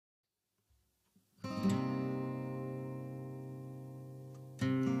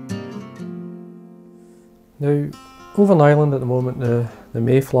Now, over in Ireland at the moment, the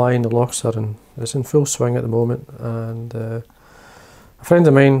mayfly and the lochs it's in full swing at the moment, and a friend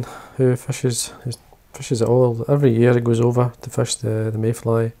of mine who fishes it all, every year he goes over to fish the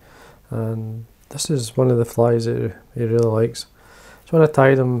mayfly, and this is one of the flies that he really likes. So when I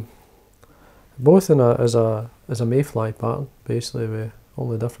tied them both as a mayfly pattern, basically, with all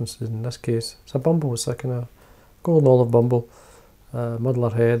the differences in this case, it's a bumble, it's like a golden olive bumble,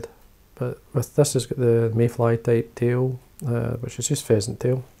 muddler head. But with this, it's got the mayfly type tail, which is just pheasant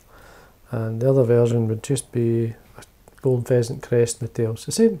tail, and the other version would just be a golden pheasant crest in the tail. It's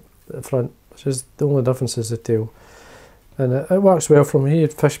the same at the front, which is the only difference is the tail, and it works well for me.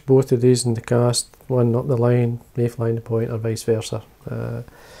 You'd fish both of these in the cast, one up the line, mayfly in the point, or vice versa.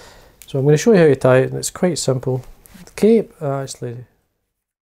 So I'm going to show you how to tie it, and it's quite simple. The cape, actually.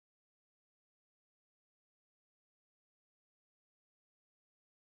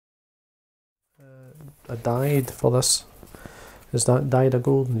 I dyed for this is dyed a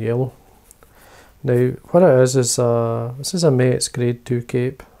golden yellow. Now what it is this is a Mate's grade 2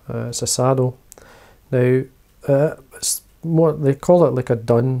 cape. It's a saddle. Now it's more, they call it like a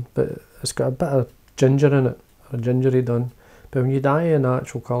dun, but it's got a bit of ginger in it, a gingery dun. But when you dye an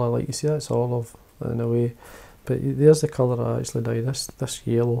actual colour, like you see, that's olive in a way, but there's the colour I actually dye. This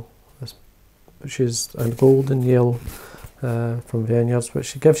yellow, which is a golden yellow from Veniards,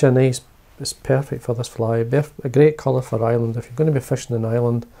 which gives you a nice. It's perfect for this fly. A great colour for Ireland. If you're going to be fishing in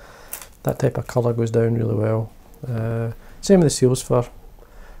Ireland, that type of colour goes down really well. Same with the seal's fur.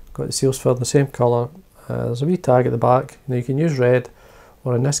 Got the seal's fur in the same colour. There's a wee tag at the back. Now you can use red,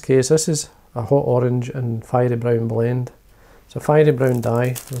 or in this case, this is a hot orange and fiery brown blend. It's a fiery brown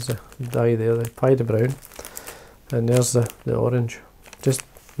dye. There's the dye there, the fiery brown, and there's the orange. Just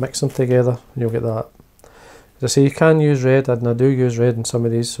mix them together, and you'll get that. As I say, you can use red, and I do use red in some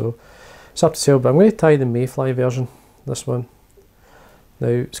of these, so. It's up to sale, but I'm going to tie the mayfly version, this one. Now,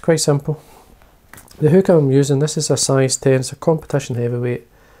 it's quite simple. The hook I'm using, this is a size 10, it's a competition heavyweight,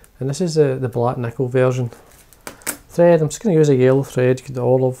 and this is the black nickel version. Thread, I'm just going to use a yellow thread, you could do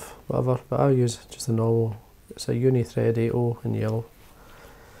olive, whatever, but I'll use just a normal, it's a uni thread 80 in yellow.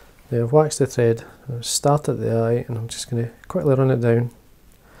 Now I've waxed the thread, I'll start at the eye, and I'm just going to quickly run it down.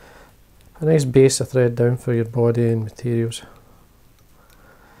 A nice base of thread down for your body and materials.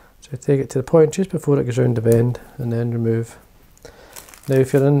 So take it to the point just before it goes round the bend, and then remove. Now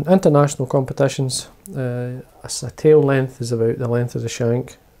if you're in international competitions, a tail length is about the length of the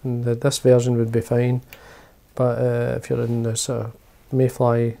shank, and this version would be fine, but if you're in the sort of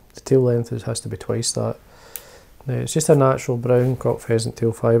mayfly, the tail length has to be twice that. Now it's just a natural brown cock pheasant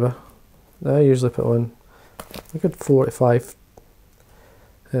tail fibre. I usually put on a good 4 to 5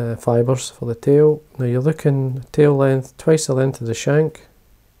 fibres for the tail. Now you're looking tail length, twice the length of the shank.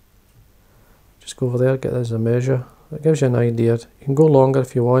 Just go over there, get this as a measure. It gives you an idea. You can go longer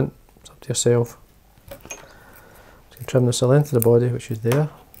if you want, it's up to yourself. You can trim this the length of the body, which is there.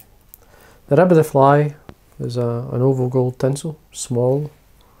 The rib of the fly is an oval gold tinsel, small,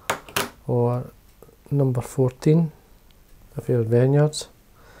 or number 14 if you're Veniards.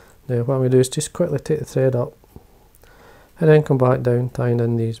 Now what I'm going to do is just quickly take the thread up, and then come back down, tying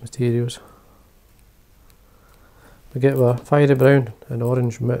in these materials. We get a fiery brown and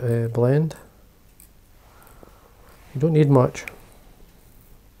orange blend. You don't need much.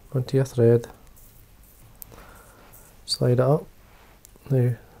 Onto your thread. Slide it up.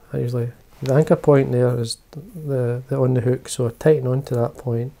 Now, the anchor point there is the on the hook, so I tighten onto that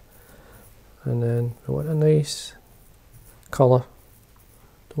point, and then we want a nice colour.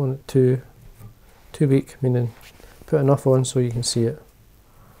 Don't want it too weak, meaning put enough on so you can see it.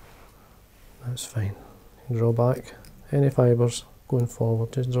 That's fine. You can draw back any fibres going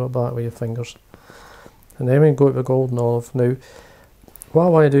forward. Just draw it back with your fingers. And then we go to the golden olive. Now, what I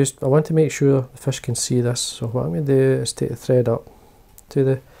want to do is I want to make sure the fish can see this. So what I'm going to do is take the thread up to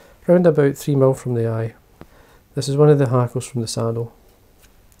the round about 3mm from the eye. This is one of the hackles from the saddle.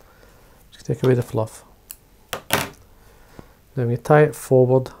 Just take away the fluff. Then we tie it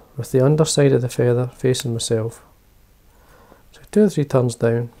forward with the underside of the feather facing myself. So 2 or 3 turns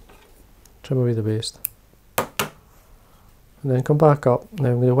down, trim away the waste, and then come back up. Now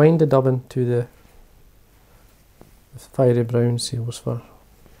I'm going to wind the dubbin to the fiery brown seal's fur.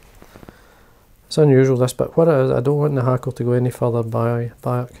 It's unusual this, but what it is, I don't want the hackle to go any further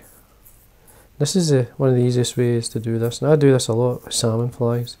back. This is one of the easiest ways to do this, and I do this a lot with salmon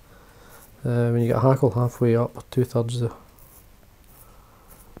flies. When you get a hackle halfway up, or 2/3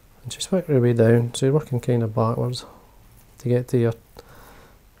 and just work your way down, so you're working kind of backwards to get to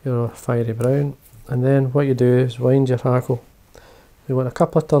your fiery brown. And then what you do is wind your hackle. You want a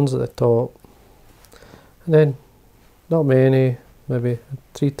couple of turns at the top, and then not many, maybe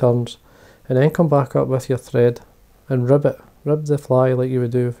 3 turns, and then come back up with your thread and rib it. Rib the fly like you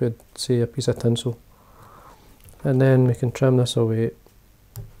would do if you'd say a piece of tinsel, and then we can trim this away.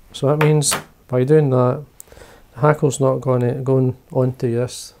 So that means by doing that, the hackle's not going onto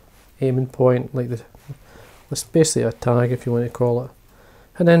this aiming point like it's basically a tag if you want to call it,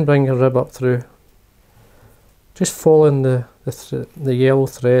 and then bring your rib up through. Just following the yellow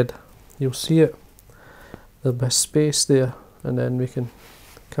thread, you'll see it. There'll be space there, and then we can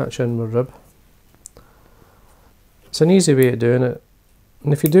catch in with rib. It's an easy way of doing it,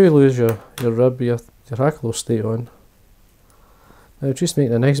 and if you do lose your rib, your hackle will stay on. Now just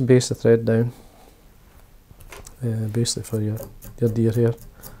making a nice base of thread down, basically for your deer here.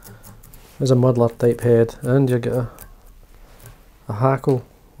 There's a muddler type head, and you get a hackle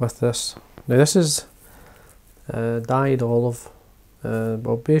with this. Now this is dyed olive.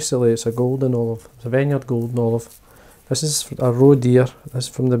 Well, basically it's a golden olive. It's a Veniard golden olive. This is a roe deer. This is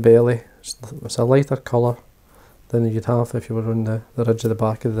from the belly. It's a lighter colour than you'd have if you were on the ridge of the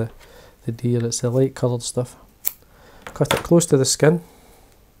back of the deer. It's the light coloured stuff. Cut it close to the skin.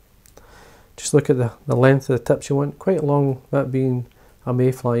 Just look at the length of the tips. You want quite long, that being a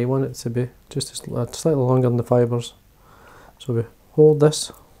mayfly, you want it to be just slightly longer than the fibres. So we hold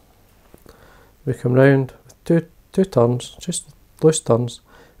this, we come round with two turns, just loose turns,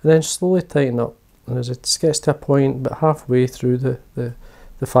 and then slowly tighten up. And as it gets to a point about halfway through the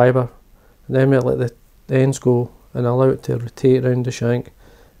fibre, and then we let the ends go and allow it to rotate around the shank,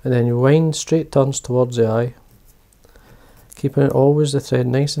 and then you wind straight turns towards the eye, keeping it always the thread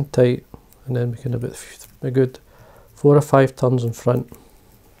nice and tight, and then we can about a good 4 or 5 turns in front.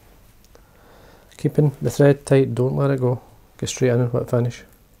 Keeping the thread tight, don't let it go. Get straight in and let it finish.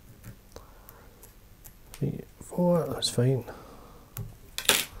 3, 4, that's fine.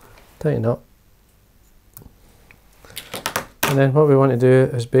 Tighten up. And then what we want to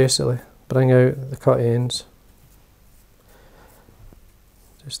do is basically bring out the cut ends.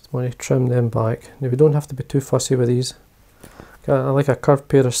 Just want to trim them back. Now we don't have to be too fussy with these. I like a curved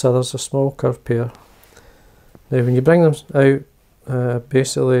pair of scissors, a small curved pair. Now when you bring them out,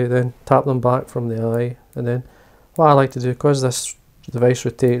 basically then tap them back from the eye, and then what I like to do, because this device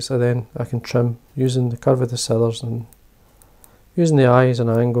rotates, I can trim using the curve of the scissors and using the eye as an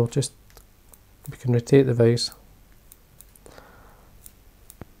angle. Just we can rotate the vise.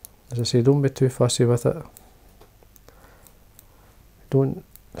 As I say, don't be too fussy with it.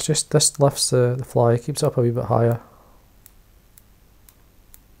 It's just this lifts the fly, keeps it up a wee bit higher.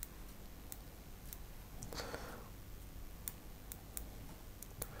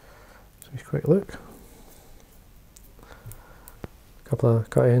 Quick look. A couple of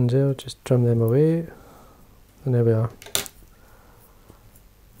cut ends there, just trim them away, and there we are.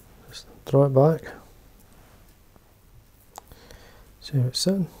 Just draw it back. See how it's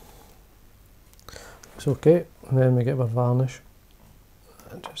sitting. It's okay, and then we get our varnish.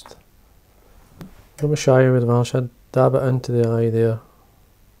 And just don't be shy with the varnish. I'd dab it into the eye there,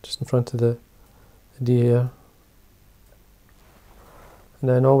 just in front of the deer. And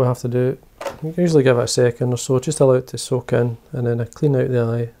then all we have to do, you can usually give it a second or so, just allow it to soak in, and then I clean out the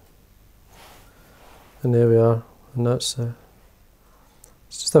eye. And there we are, and that's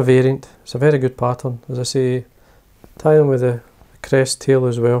it's just a variant. It's a very good pattern. As I say, tie them with the crest tail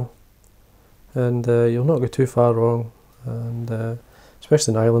as well, and you'll not go too far wrong, and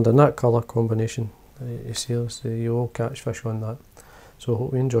especially in Ireland, and that colour combination, you see, you will catch fish on that. So I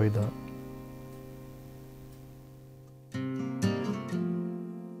hope you enjoyed that.